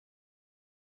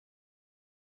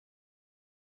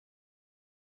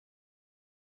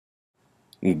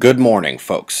Good morning,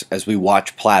 folks. As we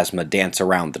watch plasma dance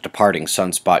around the departing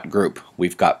sunspot group,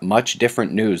 we've got much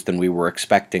different news than we were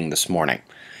expecting this morning.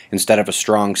 Instead of a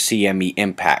strong CME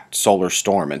impact, solar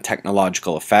storm, and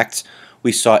technological effects,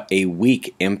 we saw a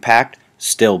weak impact,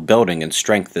 still building in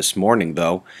strength this morning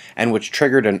though, and which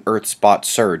triggered an Earthspot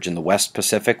surge in the West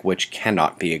Pacific which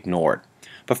cannot be ignored.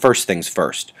 But first things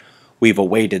first. We've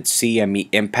awaited CME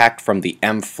impact from the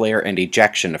M flare and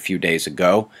ejection a few days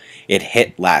ago. It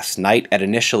hit last night at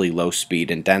initially low speed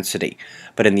and density,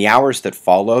 but in the hours that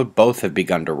followed, both have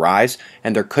begun to rise,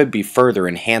 and there could be further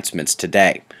enhancements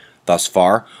today. Thus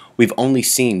far, we've only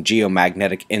seen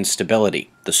geomagnetic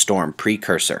instability, the storm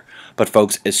precursor. But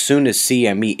folks, as soon as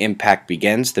CME impact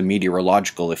begins, the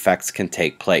meteorological effects can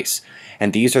take place.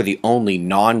 And these are the only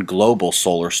non-global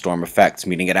solar storm effects,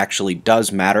 meaning it actually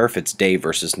does matter if it's day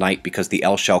versus night because the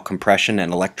L-shell compression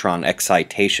and electron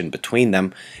excitation between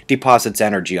them deposits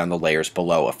energy on the layers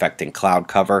below, affecting cloud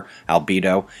cover,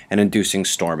 albedo, and inducing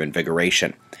storm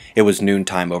invigoration. It was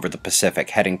noontime over the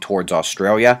Pacific, heading towards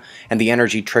Australia, and the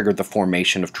energy triggered the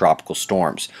formation of tropical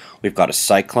storms. We've got a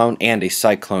cyclone and a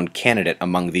cyclone candidate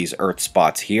among these Earth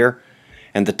spots here,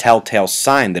 and the telltale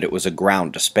sign that it was a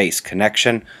ground-to-space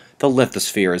connection. The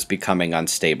lithosphere is becoming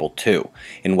unstable too.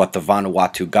 In what the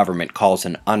Vanuatu government calls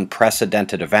an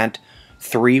unprecedented event,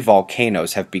 3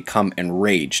 volcanoes have become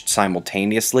enraged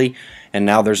simultaneously, and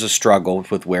now there's a struggle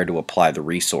with where to apply the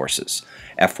resources.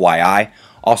 FYI,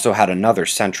 also had another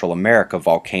Central America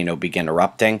volcano begin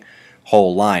erupting.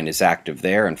 Whole line is active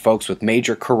there, and folks, with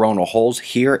major coronal holes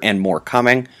here and more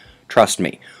coming, trust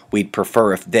me, we'd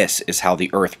prefer if this is how the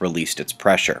Earth released its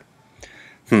pressure.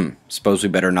 Suppose we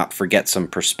better not forget some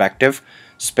perspective.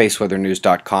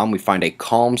 SpaceWeatherNews.com, we find a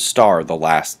calm star the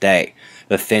last day.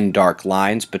 The thin dark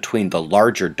lines between the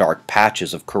larger dark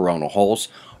patches of coronal holes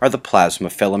are the plasma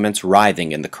filaments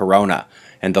writhing in the corona,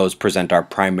 and those present our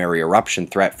primary eruption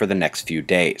threat for the next few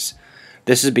days.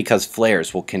 This is because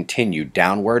flares will continue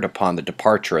downward upon the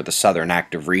departure of the southern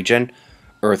active region.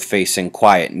 Earth-facing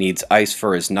quiet needs ice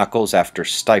for his knuckles after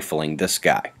stifling this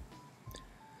guy.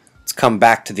 Let's come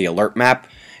back to the alert map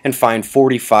and find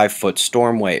 45-foot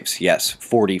storm waves. Yes,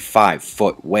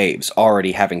 45-foot waves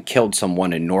already having killed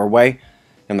someone in Norway,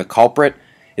 and the culprit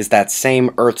is that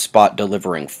same Earth spot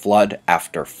delivering flood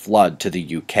after flood to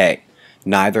the UK.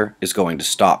 Neither is going to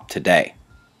stop today.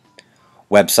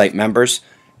 Website members,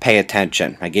 pay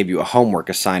attention. I gave you a homework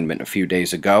assignment a few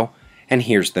days ago, and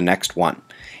here's the next one.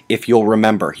 If you'll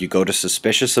remember, you go to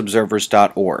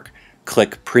suspiciousobservers.org.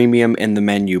 Click Premium in the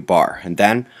menu bar, and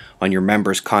then, on your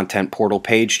members' content portal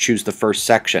page, choose the first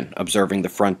section, Observing the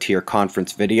Frontier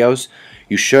Conference videos.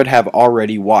 You should have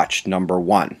already watched number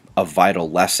 1, A Vital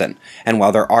Lesson, and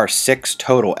while there are 6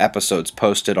 total episodes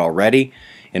posted already,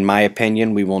 in my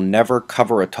opinion, we will never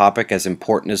cover a topic as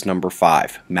important as number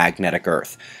 5, Magnetic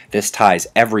Earth. This ties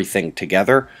everything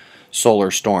together.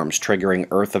 Solar storms triggering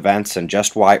Earth events, and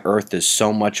just why Earth is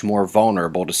so much more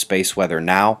vulnerable to space weather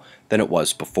now than it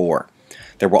was before.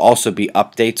 There will also be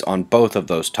updates on both of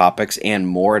those topics and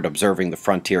more at Observing the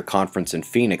Frontier Conference in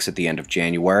Phoenix at the end of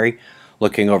January.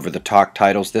 Looking over the talk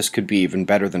titles, this could be even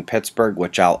better than Pittsburgh,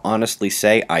 which I'll honestly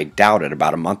say I doubted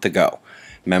about a month ago.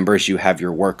 Members, you have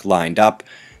your work lined up.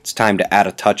 It's time to add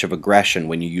a touch of aggression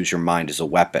when you use your mind as a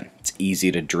weapon. It's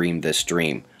easy to dream this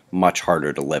dream, much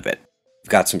harder to live it. We've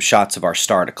got some shots of our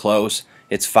star to close.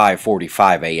 It's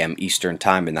 5:45 a.m. Eastern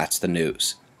Time, and that's the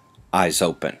news. Eyes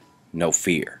open, no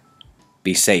fear.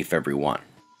 Be safe, everyone.